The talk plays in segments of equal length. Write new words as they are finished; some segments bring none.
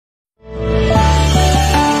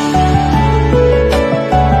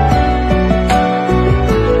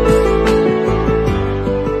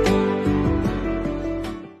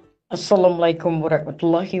Assalamualaikum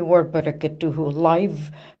warahmatullahi wabarakatuh.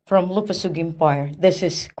 Live from Lupasug Empire. This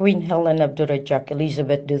is Queen Helen Abdurrajak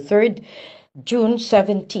Elizabeth III, June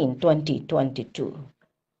 17, 2022.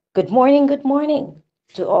 Good morning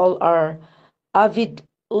to all our avid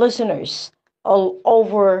listeners all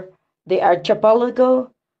over the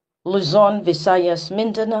archipelago, Luzon, Visayas,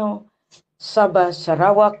 Mindanao, Sabah,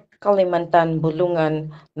 Sarawak, Kalimantan,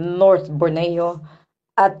 Bulungan, North Borneo,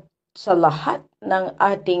 at sa lahat ng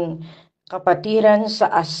ating kapatiran sa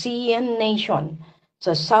ASEAN nation,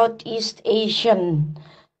 sa Southeast Asian,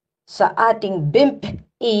 sa ating BIMP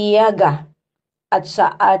IAGA, at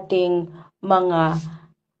sa ating mga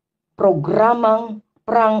programang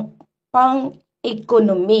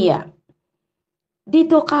pang-ekonomiya.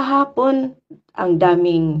 Dito kahapon, ang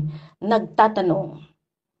daming nagtatanong.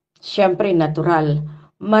 Siyempre, natural,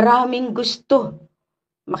 maraming gusto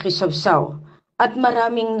makisawsaw at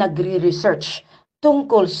maraming nagre-research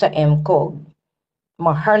tungkol sa MCOG.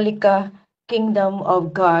 Maharlika, Kingdom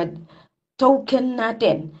of God, token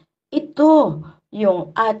natin. Ito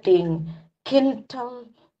yung ating Quintal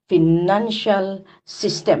financial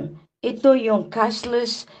system. Ito yung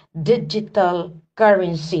cashless digital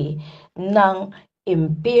currency ng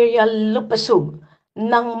Imperial Lupasug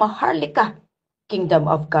ng Maharlika, Kingdom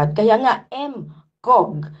of God. Kaya nga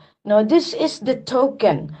MCOG. No, this is the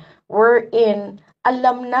token wherein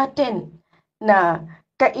alam natin na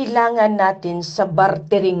kailangan natin sa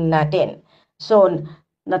bartering natin. So,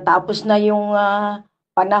 natapos na yung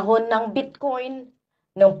panahon ng Bitcoin,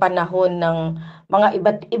 nung panahon ng mga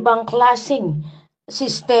iba't ibang klaseng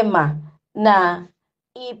sistema na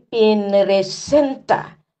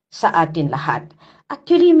ipinresenta sa atin lahat.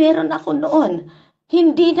 Actually, meron ako noon,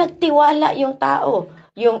 hindi nagtiwala yung tao,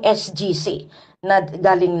 yung SGC, na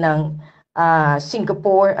galing ng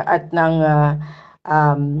Singapore at ng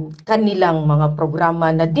kanilang mga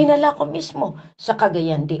programa na dinala ko mismo sa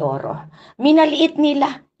Cagayan de Oro. Minaliit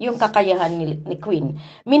nila yung kakayahan ni Queen.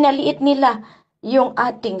 Minaliit nila yung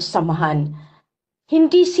ating samahan.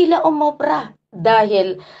 Hindi sila umobra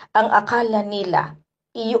dahil ang akala nila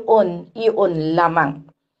iyon lamang.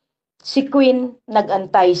 Si Queen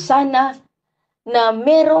nagantay sana na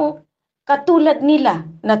merong katulad nila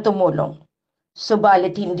na tumulong.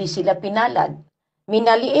 Subalit hindi sila pinalad,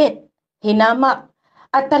 minaliit, hinamak,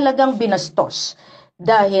 at talagang binastos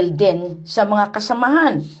dahil din sa mga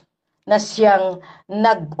kasamahan na siyang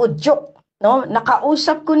nag-udyok. No?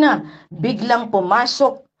 Nakausap ko na, biglang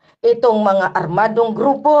pumasok itong mga armadong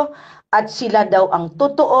grupo at sila daw ang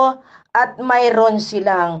totoo at mayroon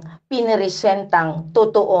silang piniresentang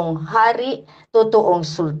totoong hari, totoong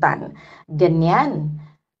sultan. Ganyan.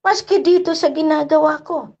 Maski dito sa ginagawa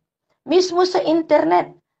ko. Mismo sa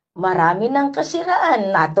internet, marami ng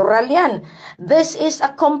kasiraan. Natural yan. This is a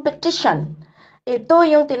competition. Ito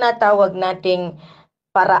yung tinatawag nating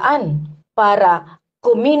paraan para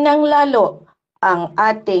kuminang lalo ang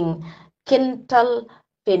ating Quintal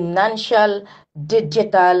financial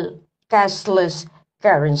digital cashless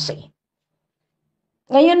currency.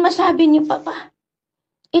 Ngayon masabi niyo pa,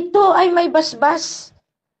 ito ay may basbas.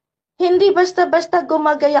 Hindi basta-basta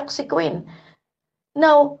gumagayak si Queen.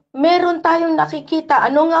 Now, meron tayong nakikita,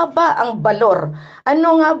 ano nga ba ang balor?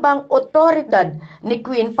 Ano nga ba ang otoridad ni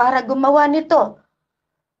Queen para gumawa nito?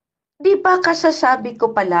 Di ba kasasabi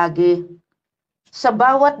ko palagi sa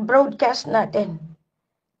bawat broadcast natin,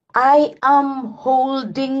 I am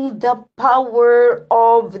holding the power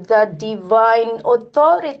of the divine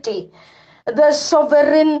authority. The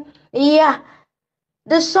sovereign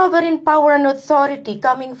power and authority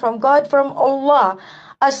coming from God, from Allah,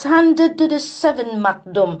 as handed to the seven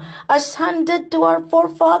Makdum, as handed to our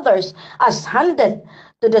forefathers, as handed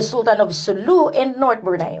to the Sultan of Sulu in North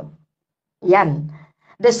Borneo. Yan.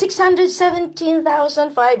 The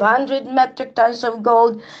 617,500 metric tons of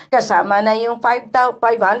gold, kasama na yung 500,000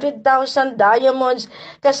 diamonds,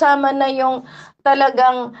 kasama na yung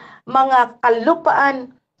talagang mga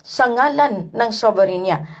kalupaan sa ngalan ng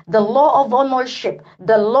sovereignty. The law of ownership,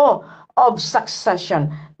 the law of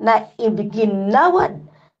succession na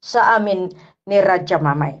ibiginawad sa amin ni Raja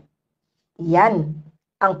Mamay. Yan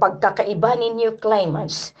ang pagkakaiba ninyo,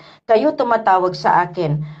 claimants. Kayo tumatawag sa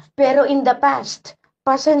akin, pero in the past,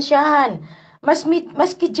 pasensyahan,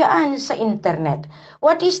 maski dyan sa internet.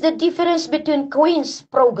 What is the difference between Queen's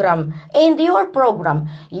program and your program?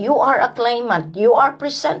 You are a claimant. You are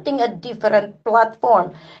presenting a different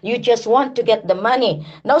platform. You just want to get the money.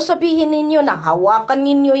 Now sabihin ninyo na hawakan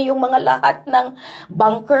ninyo yung mga lahat ng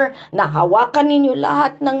banker, na hawakan ninyo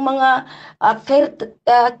lahat ng mga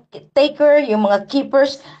caretaker, yung mga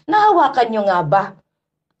keepers, na hawakan nyo nga ba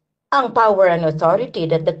ang power and authority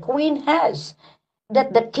that the Queen has,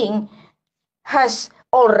 that the King has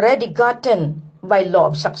already gotten by law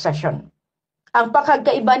of succession. Ang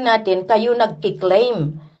pagkakaiba natin, kayo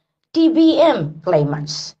nagkiklaim. TBM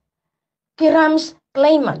claimants, Kirams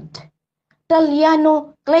claimant,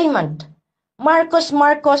 Taliano claimant, Marcos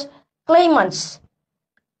claimants.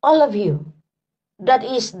 All of you. That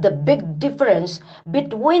is the big difference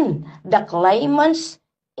between the claimants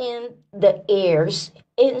and the heirs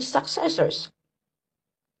and successors.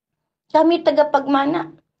 Kami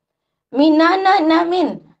tagapagmana. Minana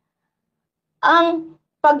namin ang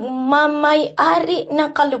pagmamay-ari ng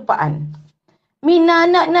kalupaan.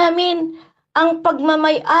 Minana namin ang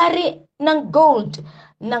pagmamay-ari ng gold,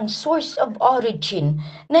 ng source of origin,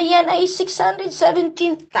 na yan ay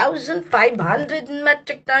 617,500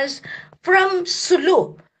 metric tons from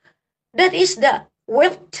Sulu. That is the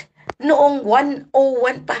wealth noong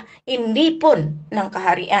 101 pa, inipon ng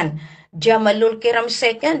kaharian. Jamalul Kiram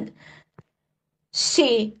II,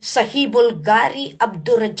 si Sahibul Gari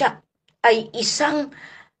Abdurrajak ay isang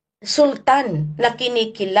sultan na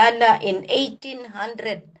kinikilala in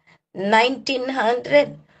 1800,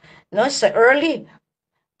 1900, no, sa early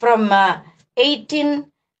from 1800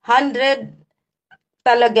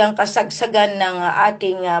 talagang kasagsagan ng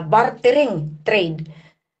ating bartering trade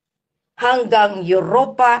hanggang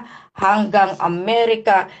Europa, hanggang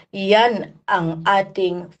Amerika. Yan ang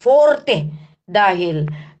ating forte dahil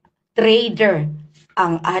trader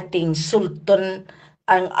ang ating sultan,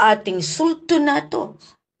 ang ating sultanato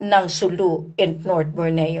ng Sulu and North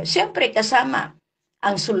Borneo. Siyempre kasama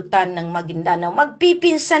ang sultan ng Maguindanao.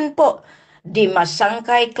 Magpipinsan po,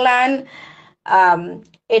 Dimasangkay clan,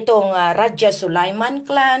 itong Raja Sulaiman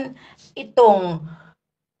clan, itong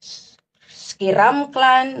Kiram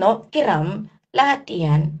clan, no? Kiram, lahat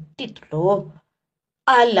yan, titulo.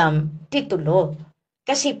 Alam, titulo.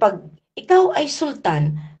 Kasi pag ikaw ay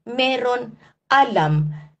sultan, meron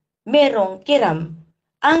alam, merong kiram.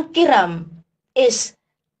 Ang kiram is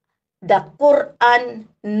the Quran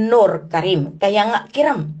Nur Karim. Kaya nga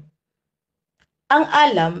kiram. Ang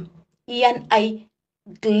alam, yan ay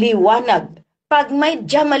liwanag. Pag may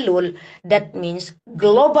Jamalul, that means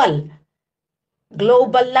global.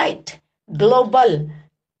 Global light. Global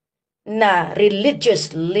na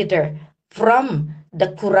religious leader from the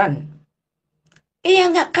Quran.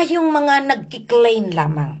 Kaya nga kayong mga nagkiklaim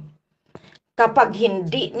lamang. Kapag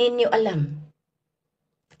hindi ninyo alam,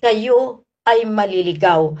 kayo ay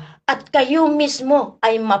maliligaw at kayo mismo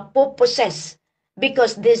ay mapoposes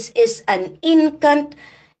because this is an incant,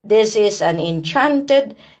 this is an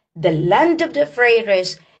enchanted, the land of the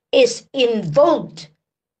Freyres is involved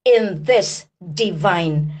in this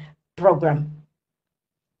divine program.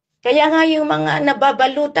 Kaya nga yung mga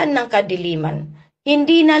nababalutan ng kadiliman,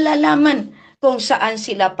 hindi nalalaman kung saan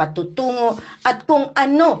sila patutungo at kung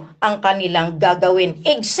ano ang kanilang gagawin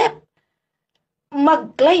except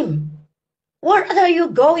mag-claim. What are you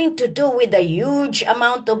going to do with a huge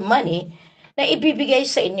amount of money na ibibigay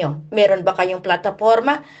sa inyo? Meron ba kayong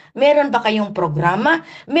plataforma? Meron ba kayong programa?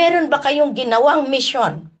 Meron ba kayong ginawang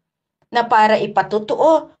misyon na para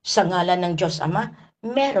ipatutuo sa ngalan ng Diyos Ama?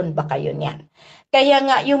 Meron ba kayo niyan? Kaya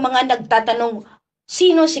nga yung mga nagtatanong,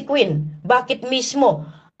 sino si Queen? Bakit mismo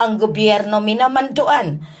ang gobyerno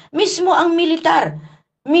minamanduan? Mismo ang militar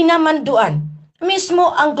minamanduan?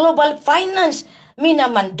 Mismo ang global finance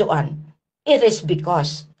minamanduan? It is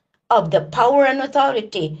because of the power and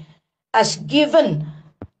authority as given,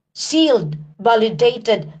 sealed,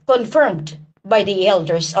 validated, confirmed by the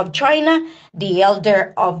elders of China, the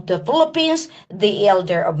elder of the Philippines, the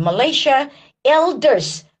elder of Malaysia,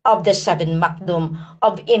 elders of the Seven Makdum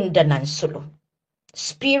of Indanan Sulu.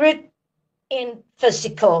 Spirit in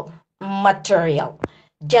physical material.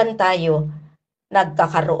 Diyan tayo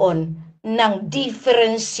nagkakaroon ng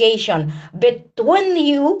differentiation between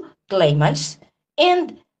you claimants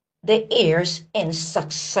and the heirs in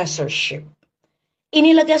successorship.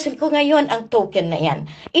 Inilabas ko ngayon ang token na yan.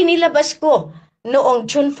 Inilabas ko noong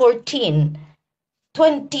June 14,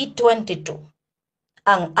 2022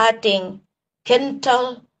 ang ating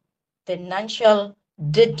Quintal Financial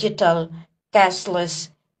Digital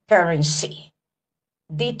Cashless Currency.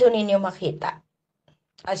 Dito ninyo makita.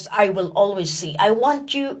 As I will always see. I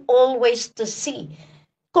want you always to see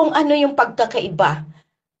kung ano yung pagkakaiba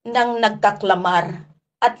ng nagkaklamar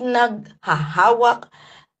at naghahawak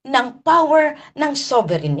ng power ng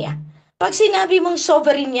soberenya. Pag sinabi mong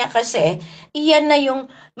soberenya kasi, iyan na yung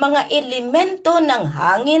mga elemento ng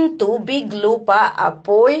hangin, tubig, lupa,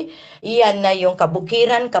 apoy, iyan na yung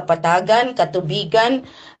kabukiran, kapatagan, katubigan,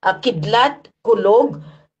 kidlat, kulog,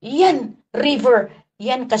 iyan, river,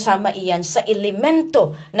 yan kasama iyan sa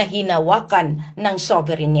elemento na hinawakan ng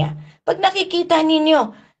soberenya. Pag nakikita ninyo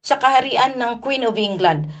sa kaharian ng Queen of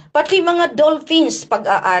England. Pati mga dolphins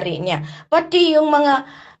pag-aari niya. Pati yung mga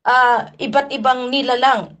iba't ibang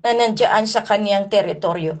nilalang na nandiyan sa kaniyang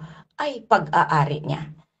teritoryo ay pag-aari niya.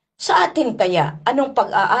 Sa atin kaya, anong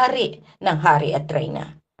pag-aari ng hari at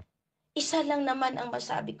reyna? Isa lang naman ang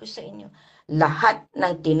masabi ko sa inyo. Lahat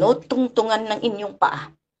ng tinutungtungan ng inyong paa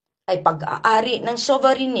ay pag-aari ng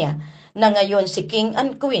sovereignty na ngayon si King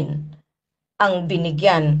and Queen ang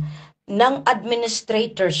binigyan ng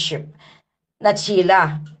administratorship na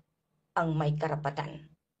sila ang may karapatan.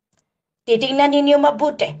 Titingnan ninyo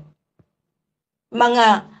mabuti,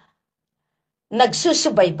 mga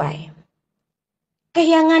nagsusubaybay.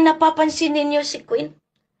 Kaya nga napapansin ninyo si Queen,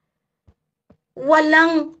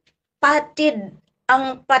 walang patid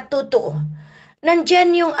ang patutuo.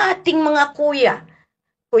 Nandyan yung ating mga kuya,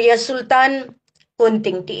 Kuya Sultan,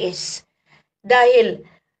 kunting tiis. Dahil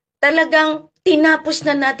talagang tinapos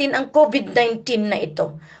na natin ang COVID-19 na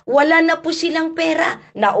ito. Wala na po silang pera.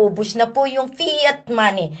 Naubos na po yung fiat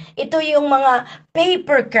money. Ito yung mga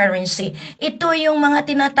paper currency. Ito yung mga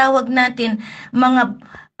tinatawag natin mga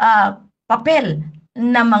papel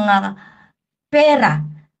na mga pera.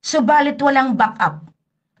 Subalit walang backup.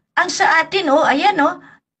 Ang sa atin, ayan,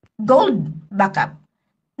 gold backup.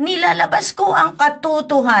 Nilalabas ko ang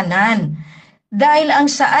katotohanan. Dahil ang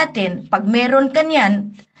sa atin, pag meron ka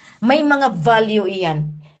niyan, may mga value iyan.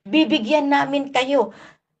 Bibigyan namin kayo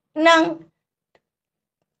ng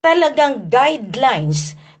talagang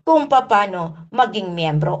guidelines kung paano maging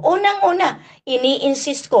miyembro. Unang-una,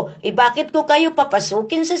 ini-insist ko, bakit ko kayo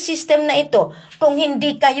papasukin sa system na ito kung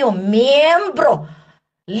hindi kayo miyembro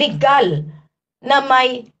legal na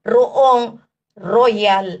may roong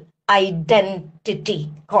Royal Identity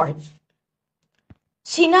Card.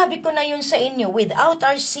 Sinabi ko na yun sa inyo, without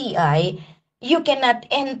RCI, you cannot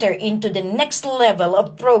enter into the next level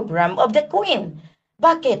of program of the Queen.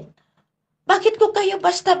 Bakit? Bakit ko kayo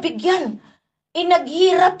basta bigyan?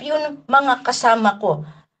 Naghirap yun mga kasama ko.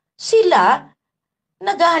 Sila,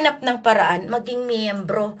 naghahanap ng paraan, maging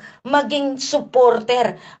miyembro, maging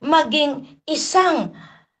supporter, maging isang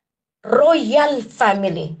royal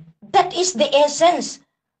family. That is the essence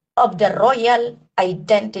of the Royal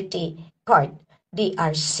Identity Card, the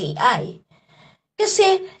RCI.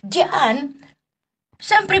 Kasi diyan,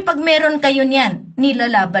 siyempre pag meron kayo niyan,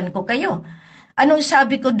 nilalaban ko kayo. Anong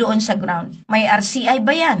sabi ko doon sa ground? May RCI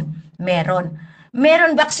ba yan? Meron.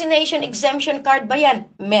 Meron vaccination exemption card ba yan?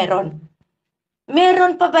 Meron.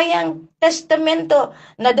 Meron pa ba yung testamento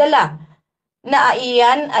na dala na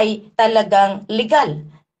iyan ay talagang legal?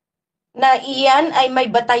 Na iyan ay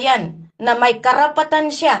may batayan, na may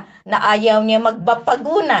karapatan siya, na ayaw niya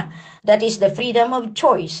magpapaguna. That is the freedom of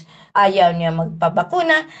choice. Ayaw niya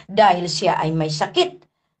magpabakuna dahil siya ay may sakit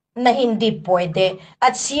na hindi pwede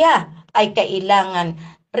at siya ay kailangan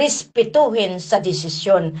respetuhin sa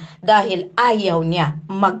desisyon dahil ayaw niya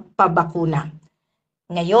magpabakuna.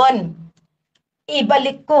 Ngayon,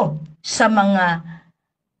 ibalik ko sa mga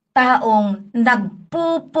taong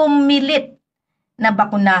nagpupumilit na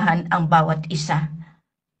bakunahan ang bawat isa.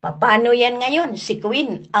 Paano yan ngayon? Si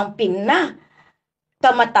Queen ang pinakamataas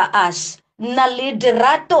na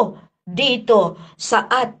liderato dito sa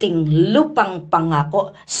ating lupang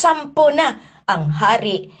pangako. 10 na ang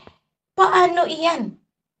hari. Paano iyan?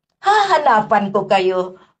 Hahanapan ko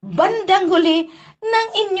kayo bandang huli ng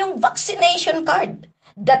inyong vaccination card.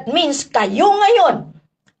 That means kayo ngayon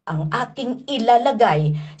ang aking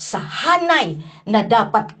ilalagay sa hanay na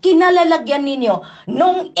dapat kinalalagyan ninyo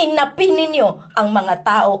nung inapi ninyo ang mga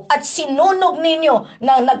tao at sinunog ninyo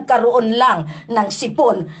na nagkaroon lang ng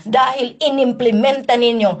sipon dahil inimplementa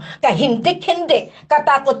ninyo kahindik-hindi,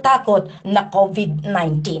 katakot-takot na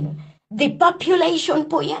COVID-19. Depopulation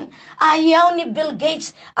po yan. Ayaw ni Bill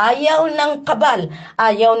Gates, ayaw ng kabal,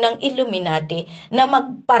 ayaw ng Illuminati na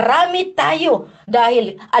magparami tayo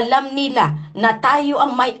dahil alam nila na tayo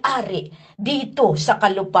ang may-ari dito sa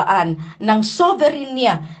kalupaan ng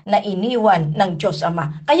sovereignty na iniwan ng Diyos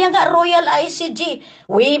Ama. Kaya nga Royal ICG,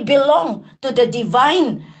 we belong to the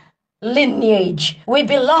divine lineage. We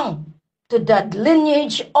belong to that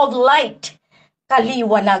lineage of light.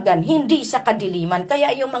 Kaliwanagan, hindi sa kadiliman.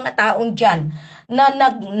 Kaya yung mga taong dyan na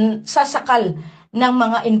nagsasakal ng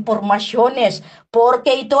mga impormasyones,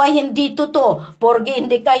 porque ito ay hindi totoo, porque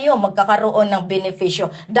hindi kayo magkakaroon ng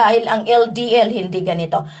benepisyo dahil ang LDL hindi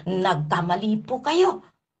ganito. Nagkamali po kayo.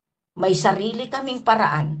 May sarili kaming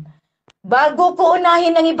paraan. Bago ko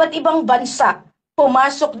unahin ng iba't ibang bansa,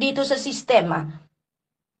 pumasok dito sa sistema,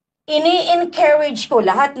 ini-encourage ko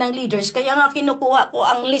lahat ng leaders, kaya nga kinukuha ko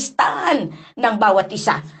ang listahan ng bawat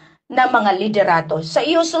isa ng mga liderato. Sa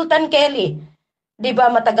iyo, Sultan Kelly, Di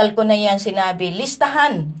ba matagal ko na yan sinabi,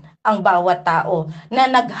 listahan ang bawat tao na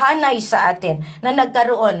naghanay sa atin, na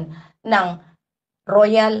nagkaroon ng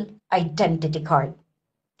Royal Identity Card.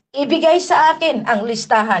 Ibigay sa akin ang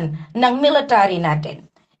listahan ng military natin.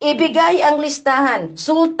 Ibigay ang listahan,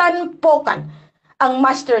 Sultan Pokan, ang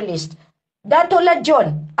master list. Dato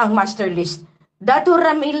Ladjon, ang master list. Dato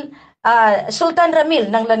Ramil, Sultan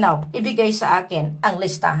Ramil ng Lanao, ibigay sa akin ang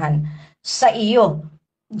listahan. Sa iyo,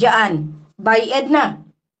 diyan, by Edna.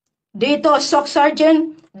 Dito, Sock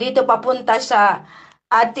Sergeant, dito papunta sa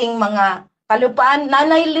ating mga kalupaan,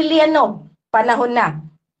 Nanay Lilianog, panahon na.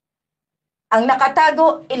 Ang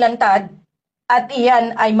nakatago, ilantad, at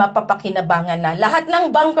iyan ay mapapakinabangan na. Lahat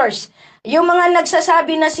ng bankers, yung mga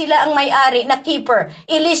nagsasabi na sila ang may-ari na keeper,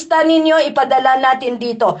 ilista ninyo, ipadala natin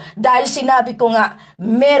dito. Dahil sinabi ko nga,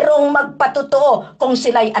 merong magpatotoo kung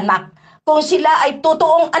sila'y anak. Kung sila ay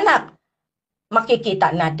totoong anak,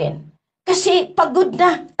 makikita natin. Kasi pagod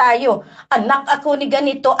na tayo. Anak ako ni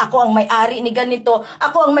ganito, ako ang may-ari ni ganito,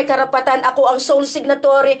 ako ang may karapatan, ako ang sole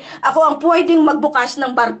signatory, ako ang pwedeng magbukas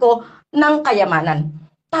ng barko ng kayamanan.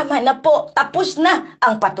 Tama na po, tapos na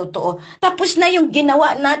ang patotoo. Tapos na yung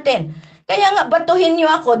ginawa natin. Kaya nga batuhin niyo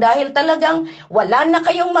ako dahil talagang wala na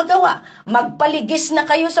kayong magawa. Magpaligis na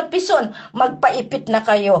kayo sa pison, magpaipit na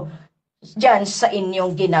kayo dyan sa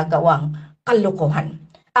inyong ginagawang kalukuhan.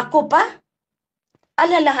 Ako pa,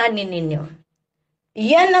 alalahanin ninyo.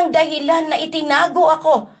 Yan ang dahilan na itinago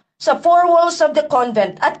ako sa four walls of the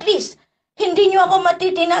convent. At least, hindi niyo ako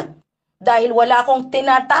matitinag dahil wala akong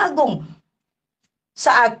tinatagong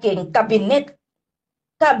sa aking kabinet.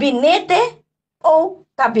 Kabinete o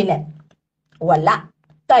kabinet? Wala.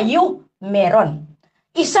 Kayo meron.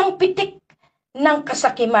 Isang pitik ng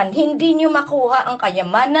kasakiman, hindi niyo makuha ang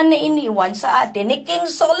kayamanan na iniwan sa atin ni King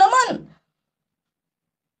Solomon.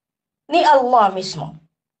 Ni Allah mismo.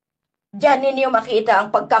 Diyan ninyo makita ang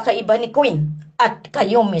pagkakaiba ni Queen at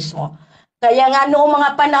kayo mismo. Kaya nga noong mga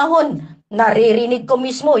panahon, naririnig ko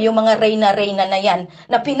mismo yung mga reyna-reyna na yan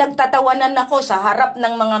na pinagtatawanan ako sa harap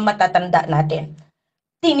ng mga matatanda natin.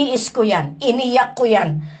 Tiniis ko yan, iniyak ko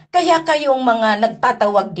yan. Kaya kayong mga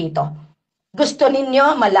nagtatawag dito, gusto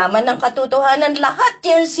ninyo malaman ng katotohanan, lahat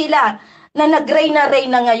yan sila na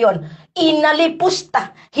nagreyna-reyna ngayon.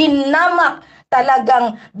 Inalipusta, hinamak,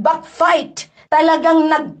 talagang backfight, talagang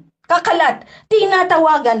nagkakalat,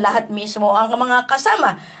 tinatawagan lahat mismo ang mga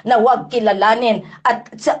kasama na huwag kilalanin at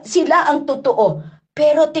sila ang totoo.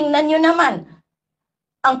 Pero tingnan nyo naman,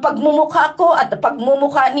 ang pagmumukha ko at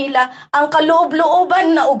pagmumukha nila, ang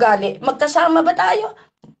kaloob-looban na ugali, magkasama ba tayo?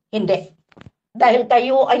 Hindi. Dahil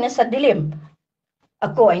tayo ay nasa dilim,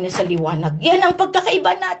 ako ay nasa liwanag. Yan ang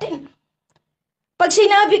pagkakaiba natin. Pag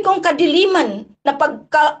sinabi kong kadiliman na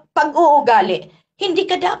pag-uugali, hindi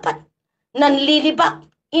ka dapat nanlilibak,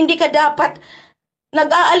 hindi ka dapat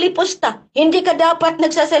nag-aalipusta, hindi ka dapat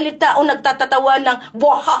nagsasalita o nagtatatawa ng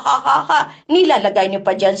buhahahaha, nilalagay niyo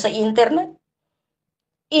pa dyan sa internet.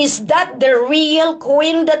 Is that the real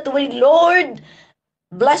queen that we Lord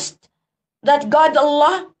blessed, that God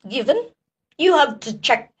Allah given? You have to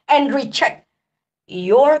check and recheck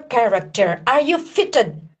your character. Are you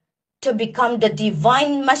fitted to become the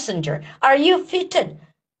divine messenger? Are you fitted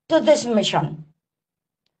to this mission?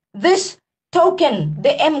 This token,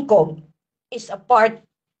 the M code, is a part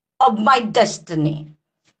of my destiny.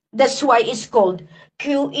 That's why it's called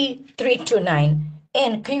QE329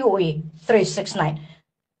 and QE369.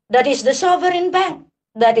 That is the sovereign bank.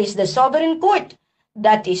 That is the sovereign court.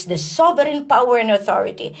 That is the sovereign power and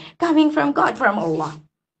authority coming from God, from Allah.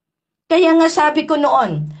 Kaya nga sabi ko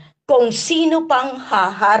noon, kung sino pang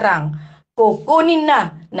haharang, kukunin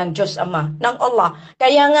na ng Diyos Ama, ng Allah.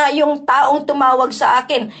 Kaya nga yung taong tumawag sa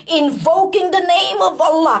akin, invoking the name of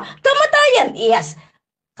Allah, kamatayan. Yes,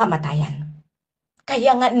 kamatayan.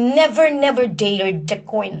 Kaya nga never dared the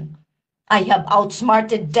Queen. I have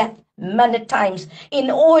outsmarted death many times in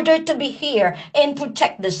order to be here and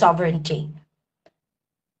protect the sovereignty.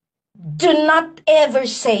 Do not ever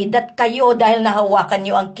say that kayo dahil nahawakan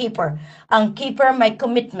nyo ang keeper. Ang keeper may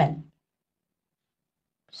commitment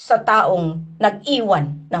sa taong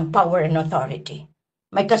nag-iwan ng power and authority.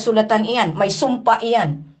 May kasulatan iyan, may sumpa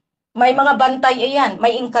iyan, may mga bantay iyan,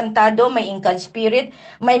 may inkantado, may inkan spirit,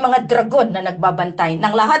 may mga dragon na nagbabantay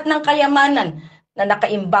ng lahat ng kayamanan na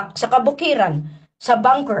nakaimbak sa kabukiran, sa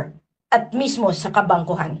bunker, at mismo sa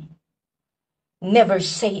kabangkuhan. Never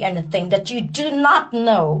say anything that you do not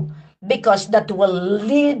know, because that will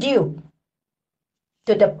lead you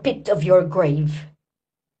to the pit of your grave.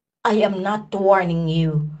 I am not warning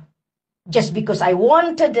you just because I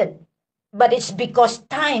wanted it, but it's because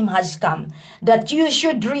time has come that you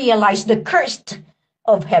should realize the curse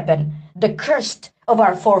of heaven, the curse of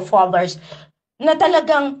our forefathers, na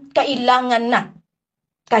talagang kailangan na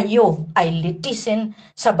kayo ay litisin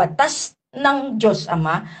sa batas ng Diyos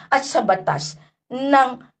Ama at sa batas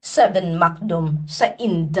ng Seven Macdom sa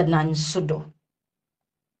Indanan Sudo.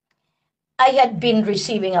 I had been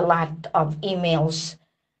receiving a lot of emails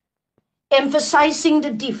emphasizing the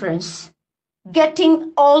difference,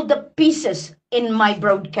 getting all the pieces in my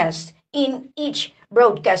broadcast, in each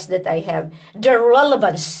broadcast that I have, the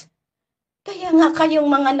relevance. Kaya nga kayong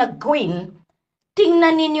mga nag-queen,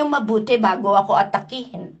 tingnan ninyo mabuti bago ako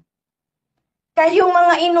atakihin. Kayong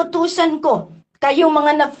mga inutusan ko, kayong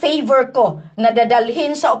mga na-favor ko, na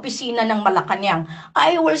dadalhin sa opisina ng Malacanang,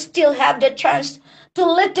 I will still have the chance to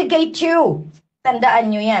litigate you. Tandaan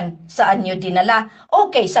nyo yan. Saan nyo dinala?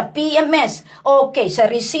 Okay, sa PMS. Okay, sa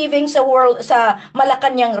receiving sa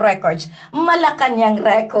Malacanang Records. Malacanang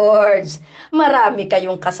Records. Marami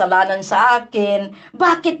kayong kasalanan sa akin.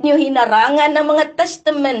 Bakit nyo hinarangan ng mga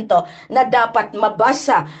testamento na dapat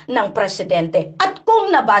mabasa ng presidente? At kung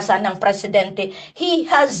nabasa ng presidente, he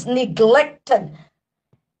has neglected.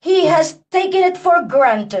 He has taken it for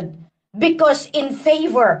granted because in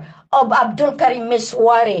favor of Abdul Karim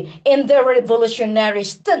Miswari in the revolutionary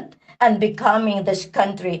stunt and becoming this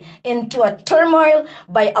country into a turmoil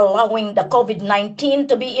by allowing the COVID-19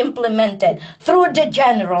 to be implemented through the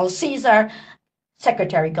General Caesar,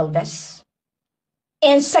 Secretary Galvez,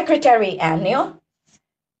 and Secretary Anio,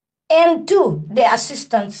 and to the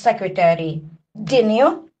Assistant Secretary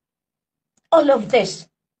Dinio. All of this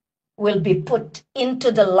will be put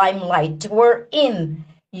into the limelight wherein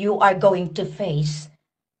you are going to face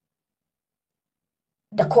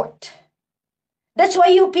the court. That's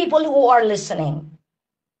why you people who are listening,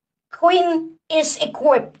 Queen is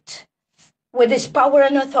equipped with this power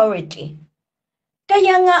and authority.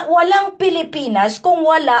 Kaya nga walang Pilipinas kung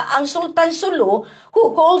wala ang Sultan Sulu who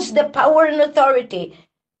holds the power and authority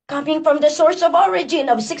coming from the source of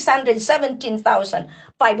origin of 617,500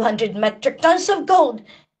 metric tons of gold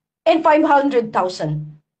and 500,000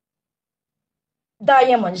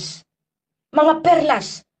 diamonds, mga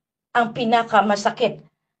perlas, ang pinakamasakit.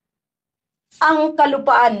 Ang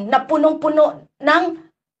kalupaan na punong-puno ng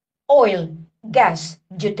oil, gas,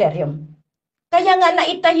 deuterium. Kaya nga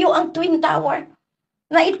naitayo ang Twin Tower.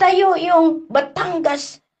 Naitayo yung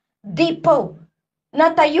Batangas Depot.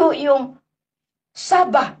 Natayo yung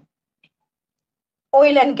Sabah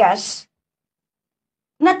Oil and Gas.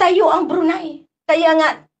 Natayo ang Brunei. Kaya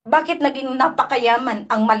nga, bakit naging napakayaman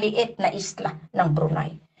ang maliit na isla ng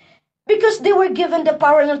Brunei? Because they were given the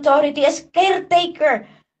power and authority as caretaker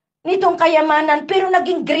nitong kayamanan, pero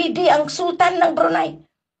naging greedy ang Sultan ng Brunei.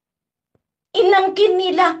 Inangkin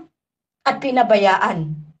nila at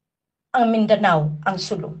pinabayaan ang Mindanao, ang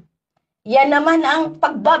Sulu. Yan naman ang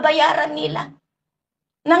pagbabayaran nila.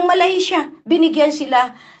 Ng Malaysia, binigyan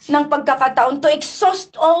sila ng pagkakataon to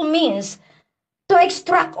exhaust all means to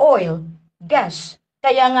extract oil, gas.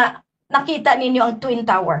 Kaya nga, nakita ninyo ang Twin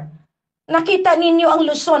Tower. Nakita ninyo ang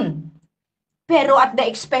Luzon. Pero at the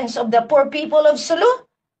expense of the poor people of Sulu,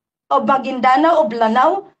 of Maguindanao, of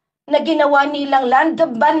Lanao, na ginawa nilang land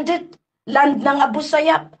of bandit, land ng Abu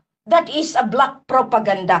Sayyaf. That is a black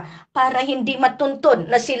propaganda para hindi matuntun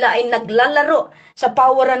na sila ay naglalaro sa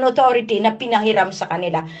power and authority na pinahiram sa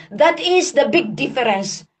kanila. That is the big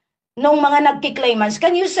difference ng mga nagkiklaimants.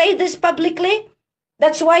 Can you say this publicly?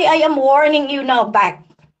 That's why I am warning you now back.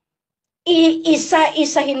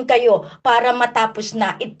 Iisa-isahin kayo para matapos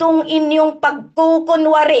na itong inyong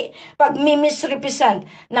pagkukunwari, pagmimisrepresent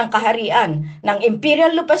ng kaharian ng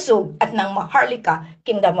Imperial Lupasug at ng Maharlika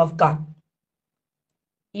Kingdom of God.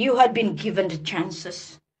 You had been given the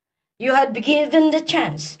chances. You had been given the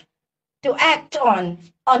chance to act on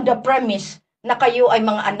the premise na kayo ay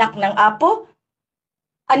mga anak ng Apo,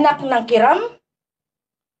 anak ng Kiram,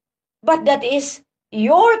 but that is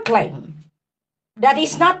your claim. That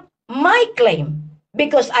is not my claim,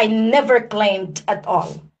 because I never claimed at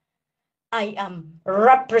all. I am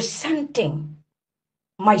representing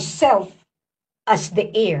myself as the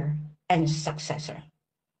heir and successor.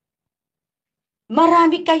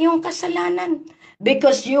 Marami kayong kasalanan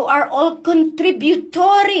because you are all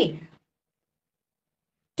contributory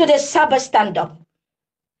to the Sabah stand-up.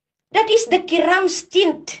 That is the Kiram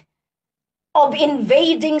stint of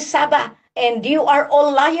invading Sabah, and you are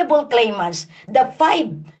all liable claimants. The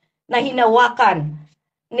 5 na hinawakan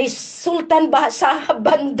ni Sultan Bahasa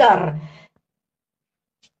Bandar,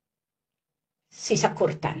 si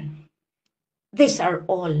Sakurtan. These are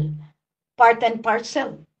all part and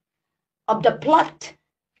parcel of the plot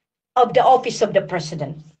of the office of the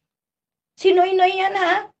president. Sinoy-noy yan,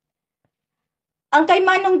 ha? Ang kay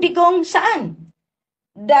Manong Digong saan?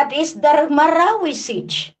 That is the Marawi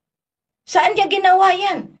siege. Saan niya ginawa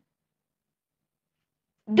yan?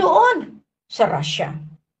 Doon sa Russia.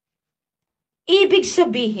 Ibig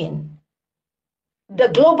sabihin, the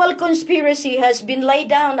global conspiracy has been laid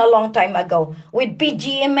down a long time ago with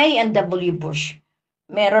PGMA and W. Bush.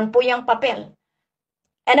 Meron po yung papel.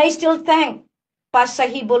 And I still thank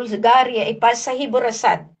Pasahibol Zagaria, Pasahibol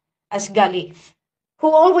Rasad Asgali, who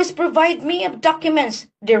always provide me of documents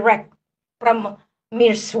direct from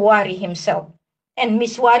Mirswari himself. And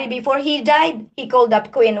Miswari, before he died, he called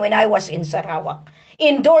up Queen when I was in Sarawak,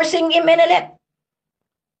 endorsing Imenelet.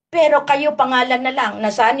 Pero kayo pangalan na lang,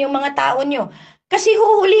 nasaan yung mga tao nyo? Kasi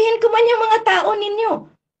huhulihin ko man yung mga tao ninyo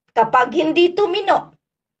kapag hindi tumino.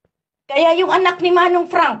 Kaya yung anak ni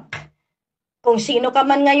Manong Frank, kung sino ka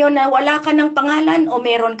man ngayon na wala ka ng pangalan o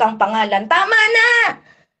meron kang pangalan, tama na!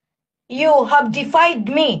 You have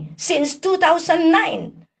defied me since 2009,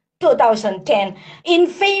 2010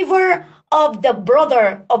 in favor of the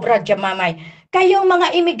brother of Rajamamay. Kayong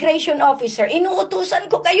mga immigration officer,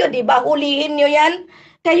 inuutusan ko kayo, di ba? Hulihin nyo yan.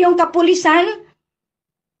 Kayong kapulisan,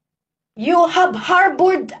 you have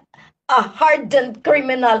harbored a hardened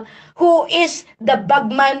criminal who is the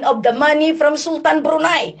bagman of the money from Sultan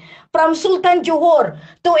Brunei, from Sultan Johor,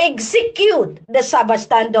 to execute the Sabah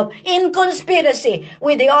standoff in conspiracy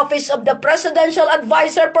with the Office of the Presidential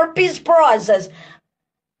Advisor for Peace Process,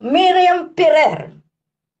 Miriam Pirer,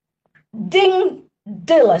 Ding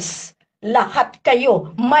Dilas, lahat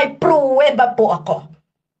kayo, may pruweba po ako.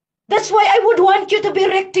 That's why I would want you to be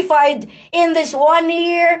rectified in this 1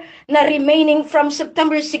 year na remaining from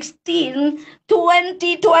September 16,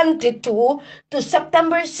 2022 to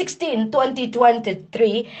September 16,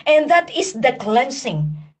 2023. And that is the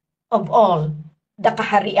cleansing of all the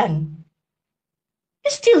kaharian.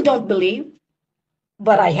 You still don't believe,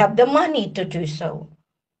 but I have the money to do so.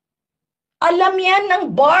 Alam yan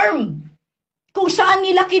ng BARM kung saan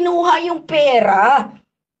nila kinuha yung pera.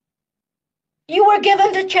 You were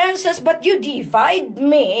given the chances, but you defied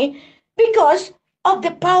me because of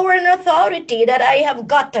the power and authority that I have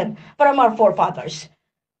gotten from our forefathers.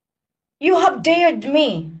 You have dared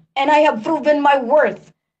me, and I have proven my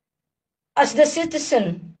worth as the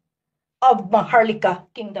citizen of Maharlika,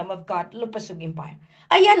 Kingdom of God, Lupasug Empire.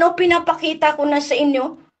 Ayan o, pinapakita ko na sa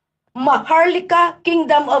inyo, Maharlika,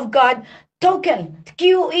 Kingdom of God, token,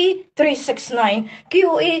 QE 369,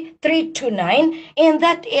 QE 329, and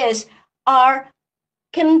that is our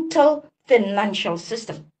Quintal financial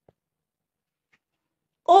system.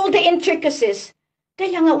 All the intricacies,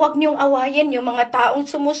 kaya nga wag niyong awayin yung mga taong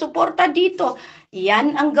sumusuporta dito.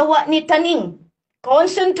 Yan ang gawa ni Taning.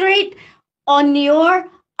 Concentrate on your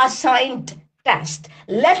assigned task.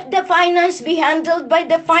 Let the finance be handled by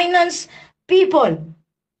the finance people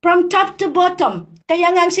from top to bottom.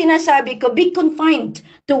 Kaya nga ang sinasabi ko, be confined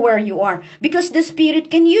to where you are because the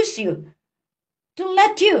Spirit can use you to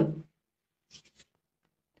let you.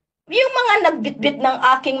 Yung mga nagbitbit ng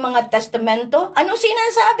aking mga testamento, anong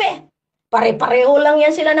sinasabi? Pare-pareho lang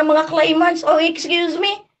yan sila ng mga claimants. Oh, excuse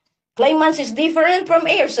me? Claimants is different from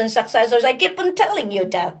heirs and successors. I keep on telling you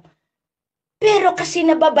that. Pero kasi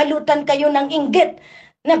nababalutan kayo ng inggit,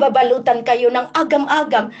 nababalutan kayo ng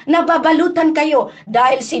agam-agam, nababalutan kayo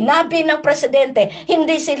dahil sinabi ng presidente,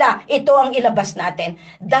 hindi sila, ito ang ilabas natin.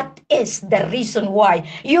 That is the reason why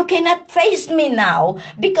you cannot face me now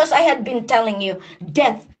because I had been telling you,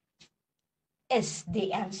 death is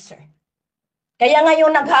the answer. Kaya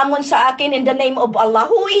ngayon naghamon sa akin in the name of Allah,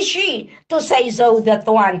 who is she to say so that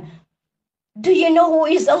one? Do you know who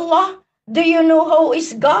is Allah? Do you know who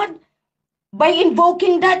is God? By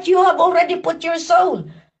invoking that, you have already put your soul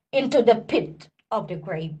into the pit of the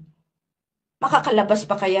grave. Makakalabas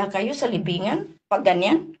pa kaya kayo sa libingan pag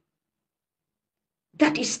ganyan?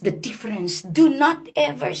 That is the difference. Do not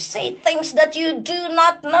ever say things that you do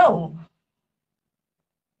not know.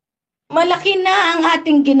 Malaki na ang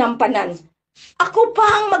ating ginampanan. Ako pa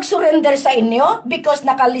ang mag-surrender sa inyo because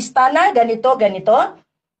nakalista na ganito, ganito.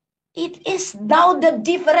 It is now the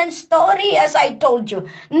different story as I told you.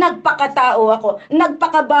 Nagpakatao ako,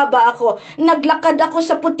 nagpakababa ako, naglakad ako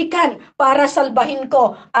sa putikan para salbahin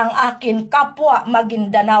ko ang aking kapwa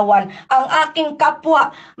Magindanawan, ang aking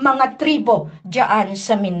kapwa mga tribo diyan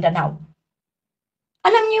sa Mindanao.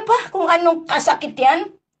 Alam niyo ba kung anong kasakit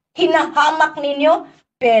yan? Hinahamak ninyo,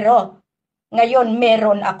 pero ngayon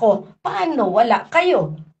meron ako. Paano wala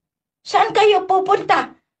kayo? Saan kayo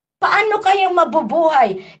pupunta? Paano kayo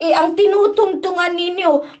mabubuhay? Ang tinutungtungan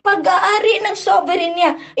ninyo, pag-aari ng sovereign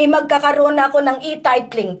niya, magkakaroon ako ng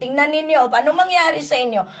e-titling. Tingnan ninyo, ano mangyari sa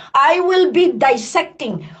inyo? I will be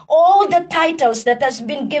dissecting all the titles that has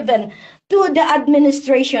been given to the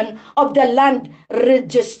administration of the Land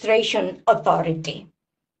Registration Authority.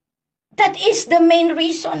 That is the main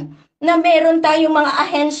reason na meron tayong mga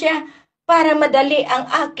ahensya para madali ang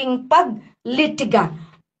aking paglitiga.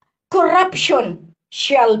 Corruption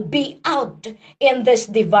shall be out in this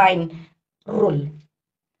divine rule.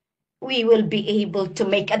 We will be able to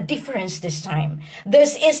make a difference this time.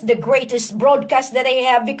 This is the greatest broadcast that I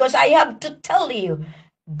have because I have to tell you,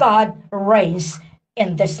 God reigns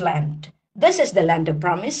in this land. This is the land of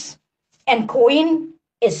promise. And Queen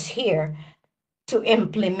is here to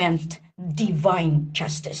implement divine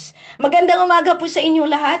justice. Magandang umaga po sa inyo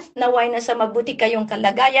lahat. Naway na sa mabuti kayong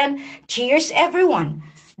kalagayan. Cheers everyone.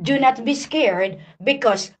 Do not be scared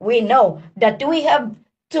because we know that we have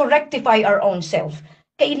to rectify our own self.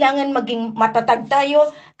 Kailangan maging matatag tayo,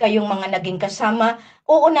 kayong mga naging kasama.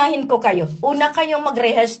 Uunahin ko kayo. Una kayong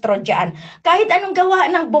magrehistro dyan. Kahit anong gawa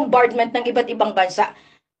ng bombardment ng iba't ibang bansa,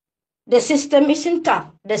 the system is intact,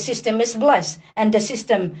 the system is blessed, and the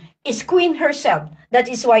system is Queen herself. That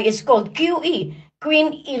is why it's called QE, Queen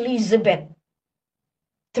Elizabeth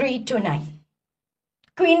 329.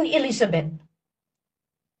 Queen Elizabeth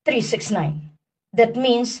 369. That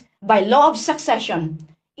means, by law of succession,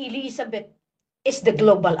 Elizabeth is the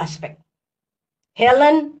global aspect.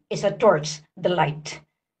 Helen is a torch, the light.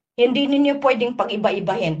 Hindi ninyo pwedeng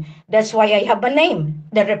pag-iba-ibahin. That's why I have a name,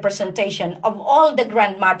 the representation of all the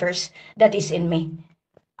grandmothers that is in me.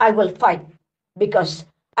 I will fight because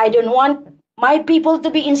I don't want my people to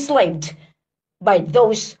be enslaved by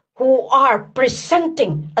those who are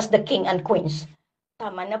presenting as the king and queens.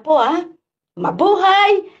 Tama na po ha.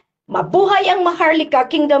 Mabuhay! Mabuhay ang Maharlika,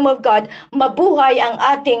 Kingdom of God. Mabuhay ang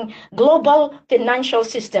ating global financial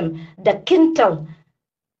system, the Quintal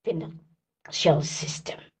financial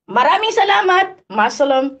system. Maraming salamat.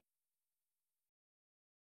 Masalam.